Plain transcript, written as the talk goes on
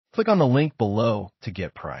Click on the link below to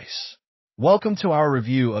get price. Welcome to our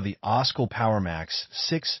review of the OSCAL PowerMax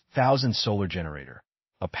 6000 solar generator,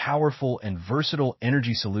 a powerful and versatile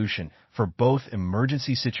energy solution for both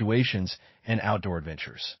emergency situations and outdoor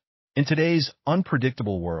adventures. In today's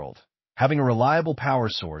unpredictable world, having a reliable power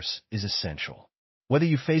source is essential. Whether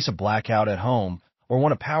you face a blackout at home or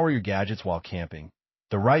want to power your gadgets while camping,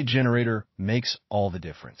 the right generator makes all the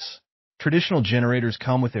difference. Traditional generators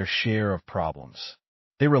come with their share of problems.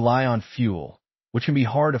 They rely on fuel, which can be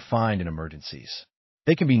hard to find in emergencies.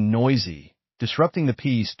 They can be noisy, disrupting the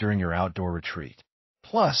peace during your outdoor retreat.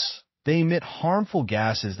 Plus, they emit harmful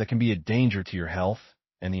gases that can be a danger to your health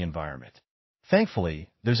and the environment.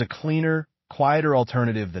 Thankfully, there's a cleaner, quieter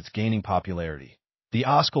alternative that's gaining popularity: the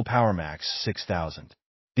OSCAL PowerMax 6000.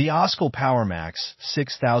 The OSCAL PowerMax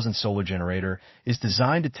 6000 solar generator is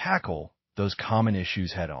designed to tackle those common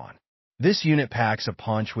issues head-on. This unit packs a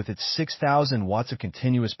punch with its 6,000 watts of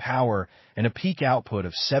continuous power and a peak output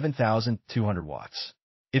of 7,200 watts.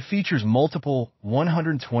 It features multiple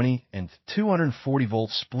 120 and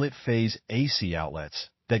 240-volt split-phase AC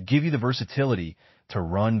outlets that give you the versatility to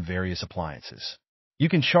run various appliances. You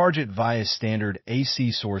can charge it via standard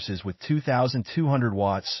AC sources with 2,200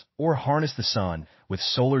 watts or harness the sun with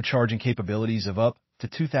solar charging capabilities of up to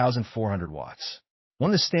 2,400 watts.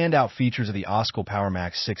 One of the standout features of the OSCAL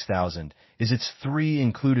PowerMax 6000 is its 3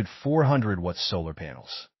 included 400-watt solar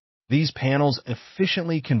panels. These panels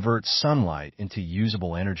efficiently convert sunlight into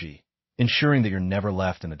usable energy, ensuring that you're never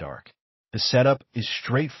left in the dark. The setup is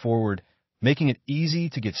straightforward, making it easy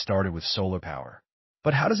to get started with solar power.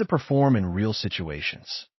 But how does it perform in real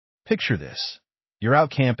situations? Picture this. You're out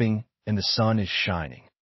camping and the sun is shining.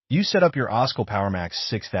 You set up your OSCAL PowerMax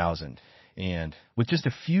 6000 and, with just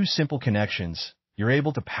a few simple connections, you're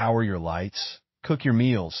able to power your lights, cook your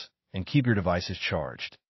meals, and keep your devices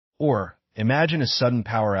charged. Or, imagine a sudden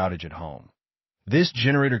power outage at home. This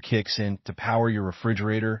generator kicks in to power your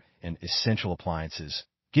refrigerator and essential appliances,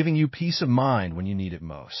 giving you peace of mind when you need it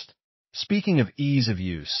most. Speaking of ease of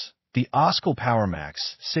use, the OSCAL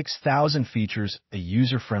PowerMax 6000 features a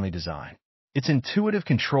user-friendly design. Its intuitive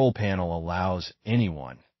control panel allows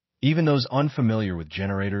anyone, even those unfamiliar with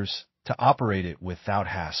generators, to operate it without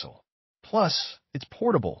hassle. Plus, it's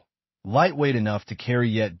portable, lightweight enough to carry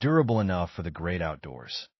yet durable enough for the great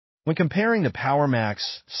outdoors. When comparing the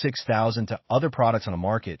PowerMax 6000 to other products on the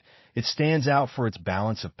market, it stands out for its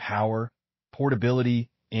balance of power, portability,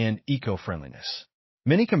 and eco-friendliness.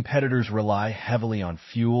 Many competitors rely heavily on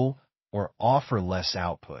fuel or offer less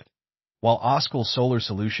output, while OSCAL's solar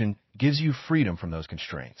solution gives you freedom from those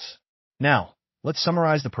constraints. Now, let's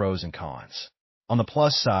summarize the pros and cons. On the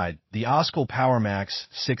plus side, the OSCAL PowerMax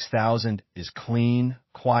 6000 is clean,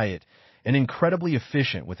 quiet, and incredibly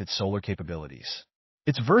efficient with its solar capabilities.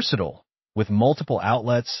 It's versatile, with multiple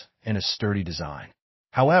outlets and a sturdy design.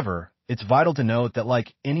 However, it's vital to note that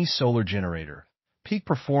like any solar generator, peak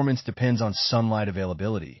performance depends on sunlight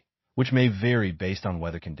availability, which may vary based on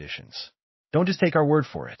weather conditions. Don't just take our word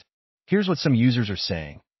for it. Here's what some users are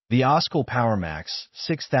saying. The OSCAL PowerMax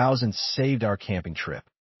 6000 saved our camping trip.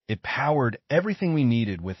 It powered everything we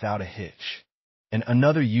needed without a hitch. And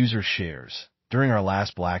another user shares, during our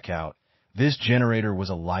last blackout, this generator was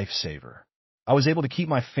a lifesaver. I was able to keep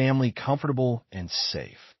my family comfortable and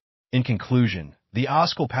safe. In conclusion, the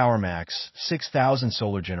OSCAL PowerMax 6000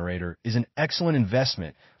 solar generator is an excellent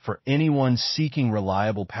investment for anyone seeking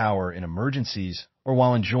reliable power in emergencies or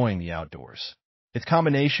while enjoying the outdoors. Its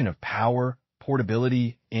combination of power,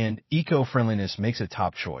 portability, and eco-friendliness makes it a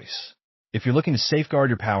top choice. If you're looking to safeguard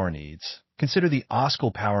your power needs, consider the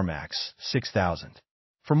OSCAL PowerMax 6000.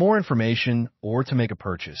 For more information or to make a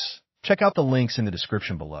purchase, check out the links in the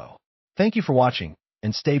description below. Thank you for watching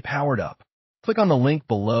and stay powered up. Click on the link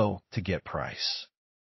below to get price.